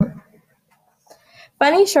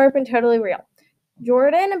Funny, sharp, and totally real.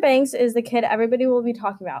 Jordan Banks is the kid everybody will be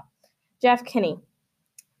talking about. Jeff Kinney.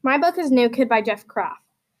 My book is New Kid by Jeff Kraft.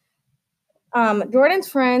 Jordan's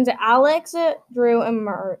friends, Alex, Drew, and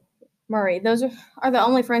Murray. Those are the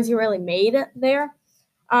only friends he really made there.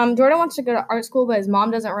 Jordan wants to go to art school, but his mom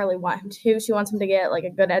doesn't really want him to. She wants him to get like a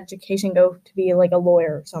good education, go to be like a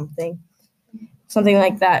lawyer or something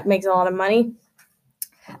like that. Makes a lot of money.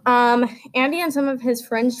 Andy and some of his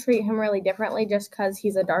friends treat him really differently just because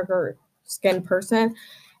he's a darker skinned person,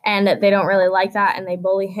 and they don't really like that, and they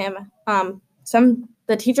bully him.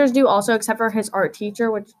 The teachers do also, except for his art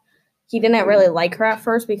teacher, which he didn't really like her at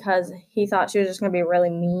first because he thought she was just going to be really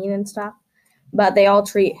mean and stuff. But they all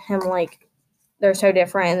treat him like they're so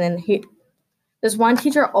different, and then this one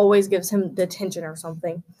teacher always gives him detention or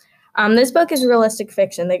something. This book is realistic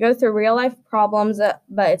fiction. They go through real life problems,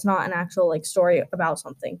 but it's not an actual like story about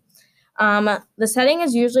something. The setting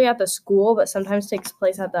is usually at the school, but sometimes takes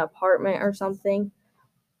place at the apartment or something.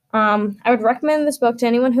 I would recommend this book to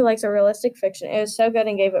anyone who likes a realistic fiction. It was so good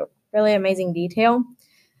and gave it really amazing detail.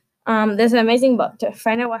 This amazing book. To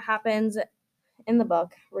find out what happens in the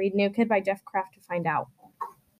book, read New Kid by Jeff Kraft to find out.